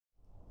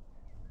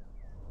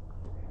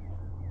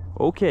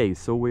Okay,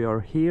 so we are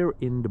here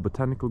in the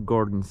botanical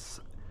gardens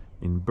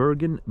in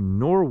Bergen,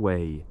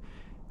 Norway,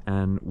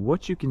 and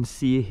what you can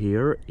see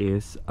here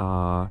is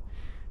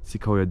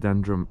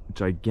Sequoiadendron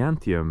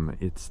giganteum.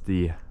 It's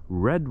the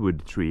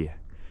redwood tree.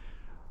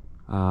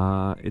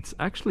 It's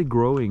actually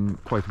growing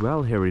quite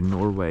well here in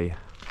Norway.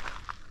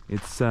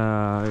 It's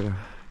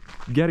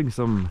getting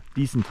some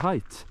decent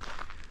height.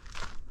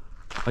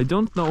 I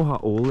don't know how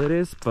old it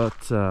is,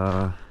 but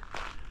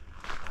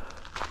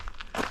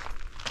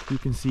you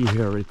can see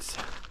here it's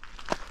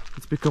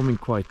becoming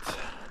quite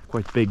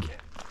big.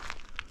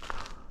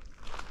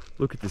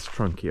 Look at this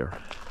trunk here.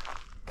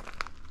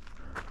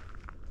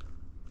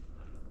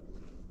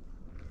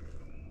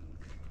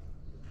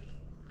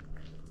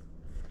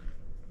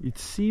 It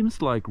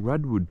seems like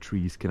redwood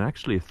trees can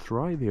actually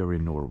thrive here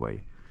in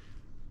Norway.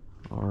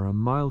 Our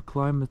mild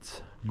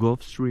climate,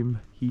 Gulf Stream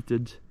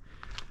heated,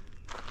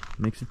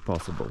 makes it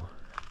possible.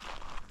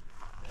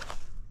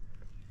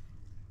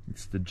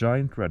 It's the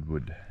giant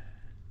redwood.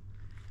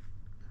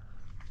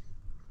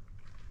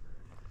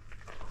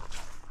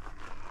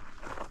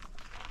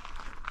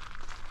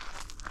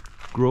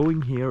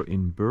 Growing here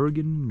in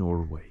Bergen,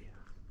 Norway.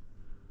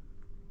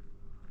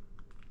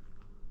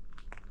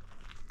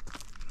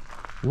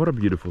 What a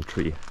beautiful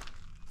tree.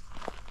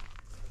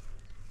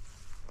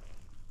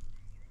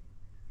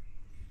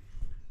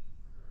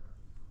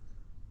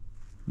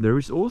 There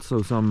is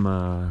also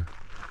some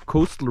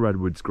coastal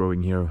redwoods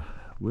growing here.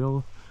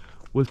 We'll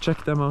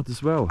check them out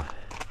as well.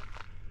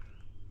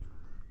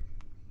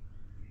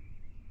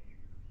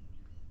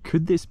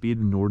 Could this be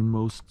the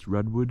northernmost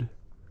redwood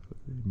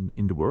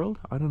in the world?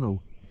 I don't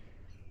know,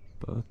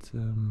 but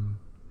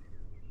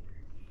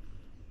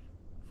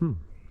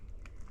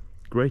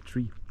great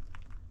tree.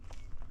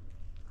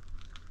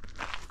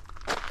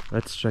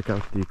 Let's check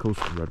out the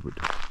coastal redwood.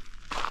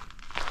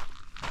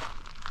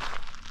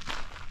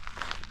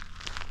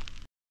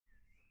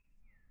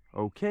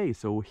 Okay,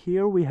 so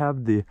here we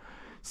have the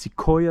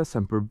Sequoia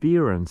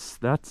sempervirens.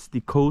 That's the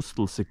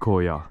coastal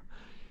sequoia.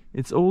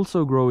 It's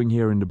also growing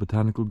here in the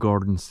botanical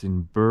gardens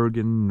in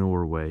Bergen,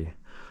 Norway.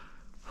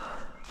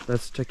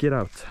 Let's check it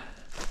out.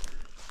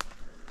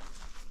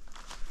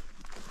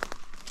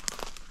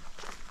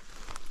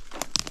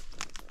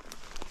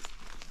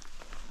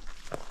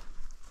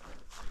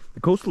 The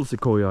coastal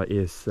sequoia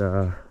is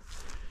the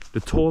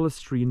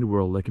tallest tree in the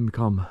world. They can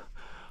become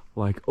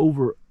like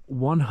over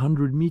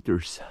 100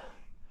 meters.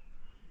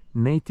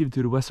 Native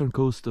to the western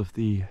coast of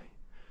the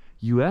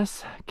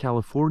US,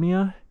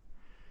 California.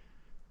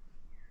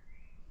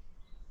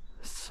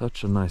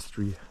 Such a nice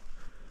tree.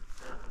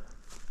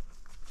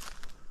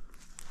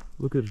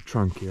 Look at the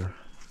trunk here.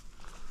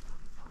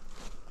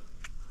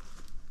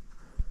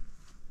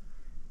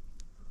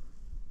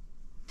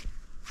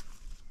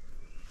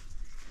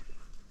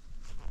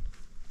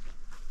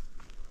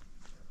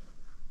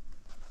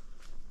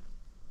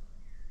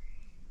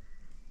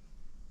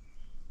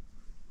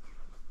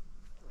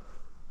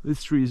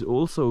 This tree is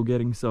also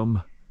getting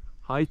some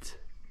height.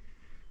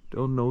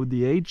 Don't know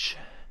the age.